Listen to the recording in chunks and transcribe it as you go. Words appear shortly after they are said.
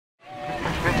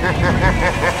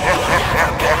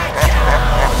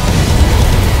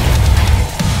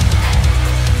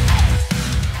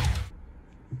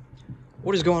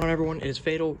What is going on, everyone? It is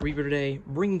Fatal Reaper today,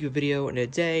 bringing you a video, and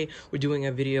today we're doing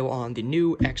a video on the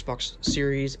new Xbox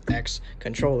Series X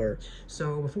controller.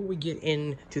 So before we get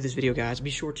into this video, guys, be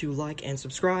sure to like and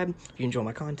subscribe if you enjoy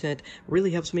my content. It really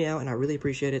helps me out, and I really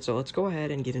appreciate it. So let's go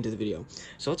ahead and get into the video.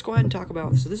 So let's go ahead and talk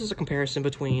about, so this is a comparison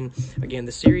between, again,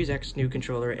 the Series X new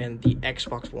controller and the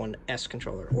Xbox One S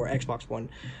controller, or Xbox One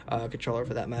controller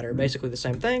for that matter. Basically the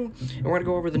same thing, and we're going to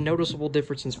go over the noticeable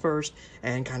differences first,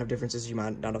 and kind of differences you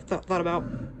might not have thought about.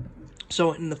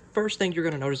 So, and the first thing you're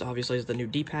going to notice, obviously, is the new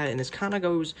D-pad, and this kind of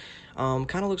goes,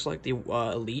 kind of looks like the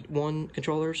Elite One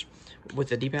controllers with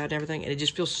the D-pad and everything, and it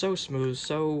just feels so smooth,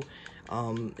 so,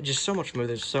 just so much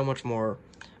smoother, so much more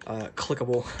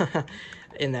clickable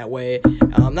in that way.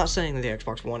 I'm not saying that the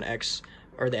Xbox One X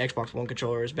or the Xbox One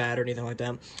controller is bad or anything like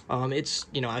that. It's,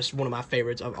 you know, it's one of my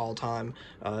favorites of all time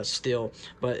still.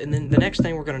 And then the next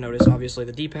thing we're going to notice, obviously,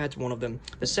 the D-pad's one of them.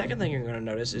 The second thing you're going to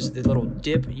notice is the little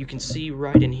dip. You can see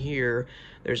right in here,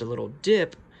 there's a little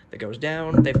dip that goes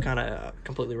down. They've kind of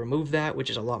completely removed that, which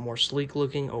is a lot more sleek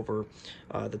looking over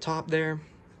the top there.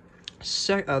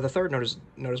 The third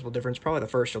noticeable difference, probably the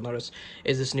first you'll notice,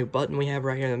 is this new button we have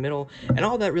right here in the middle. And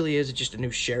all that really is just a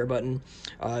new share button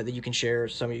that you can share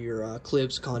some of your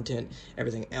clips, content,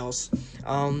 everything else.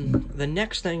 The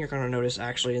next thing you're going to notice,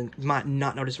 actually, and you might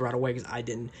not notice right away because I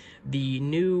didn't, the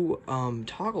new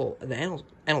toggle, the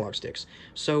analog sticks.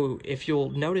 So if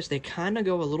you'll notice, they kind of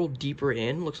go a little deeper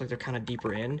in. Looks like they're kind of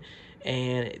deeper in.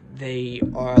 And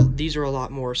these are a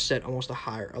lot more set, almost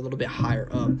a little bit higher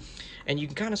up, and you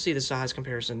can kind of see the size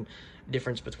comparison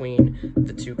difference between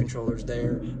the two controllers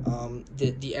there.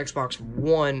 The Xbox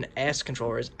One S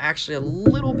controller is actually a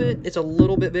little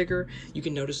bit bigger. You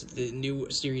can notice that the new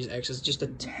Series X is just a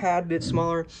tad bit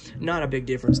smaller. Not a big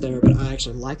difference there, but I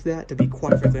actually like that, to be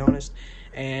quite frankly honest.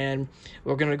 And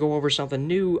we're gonna go over something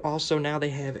new. Also, now they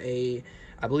have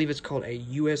I believe it's called a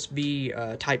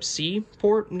USB Type-C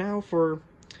port now for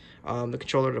the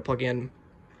controller to plug in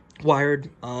wired.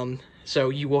 So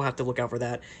you will have to look out for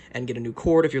that and get a new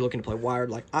cord if you're looking to play wired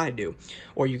like I do.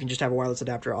 Or you can just have a wireless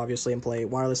adapter, obviously, and play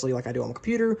wirelessly like I do on my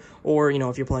computer. Or, you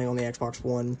know, if you're playing on the Xbox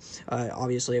One,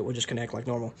 obviously it will just connect like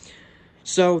normal.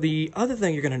 So the other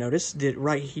thing you're going to notice that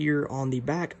right here on the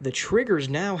back, the triggers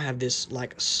now have this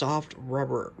like soft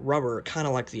rubber, kind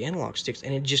of like the analog sticks,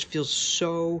 and it just feels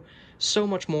so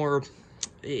much more.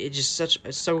 It just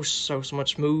so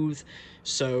much smooth.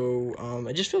 So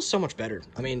it just feels so much better.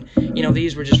 I mean, you know,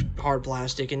 these were just hard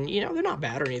plastic, and you know, they're not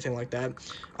bad or anything like that.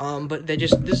 But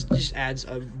this just adds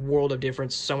a world of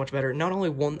difference. So much better. Not only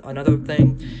another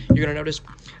thing you're gonna notice,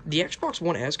 the Xbox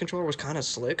One S controller was kind of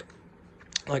slick.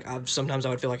 Like, sometimes I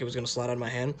would feel like it was going to slide out of my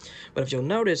hand. But if you'll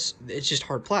notice, it's just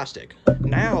hard plastic.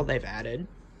 Now they've added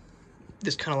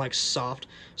this kind of like soft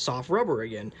rubber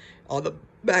again on the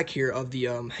back here of the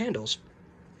handles.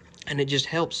 And it just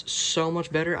helps so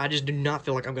much better. I just do not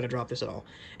feel like I'm going to drop this at all.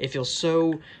 It feels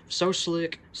so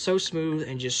slick, so smooth,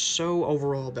 and just so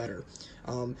overall better.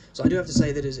 So I do have to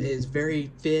say that it is very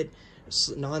fit,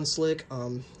 non-slick,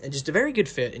 and just a very good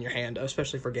fit in your hand,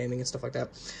 especially for gaming and stuff like that.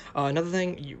 Another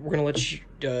thing, we're going to let you,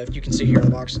 if you can see here in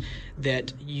the box,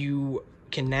 that you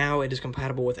can now, it is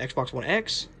compatible with Xbox One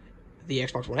X, the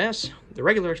Xbox One S, the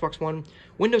regular Xbox One,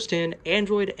 Windows 10,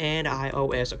 Android, and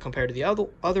iOS, compared to the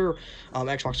other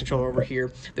Xbox controller over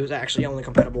here that was actually only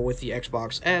compatible with the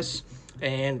Xbox S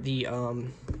and the,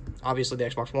 obviously the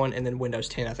Xbox One, and then Windows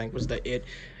 10, I think, was it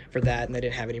for that, and they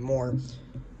didn't have any more.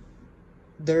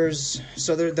 Those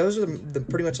are the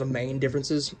pretty much the main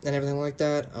differences and everything like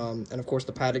that, and of course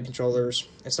the padded controllers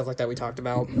and stuff like that we talked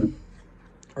about,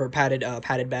 or padded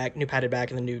back, new padded back,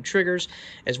 and the new triggers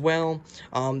as well.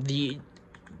 The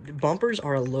bumpers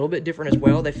are a little bit different as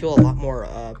well. They feel a lot more,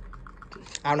 I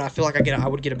don't know, I feel like I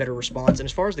would get a better response. And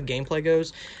as far as the gameplay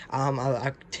goes,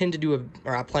 I plan to do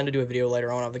a video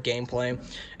later on of the gameplay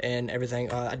and everything.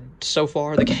 So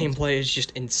far, the gameplay is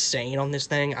just insane on this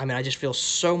thing. I mean, I just feel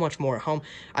so much more at home.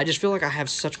 I just feel like I have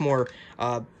such more,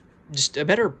 just a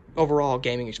better overall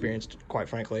gaming experience, quite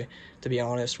frankly, to be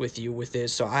honest with you with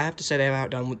this. So I have to say they've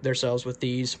outdone themselves with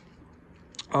these.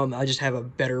 I just have a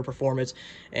better performance,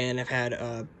 and I've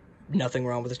had nothing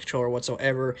wrong with this controller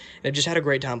whatsoever, and I've just had a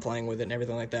great time playing with it and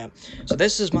everything like that. So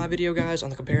this is my video, guys, on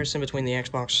the comparison between the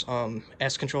Xbox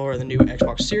S controller and the new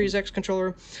Xbox Series X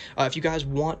controller. If you guys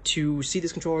want to see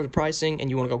this controller, the pricing, and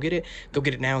you want to go get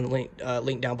it now in the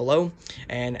link down below.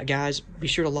 And guys, be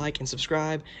sure to like and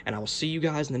subscribe, and I will see you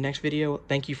guys in the next video.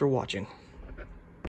 Thank you for watching.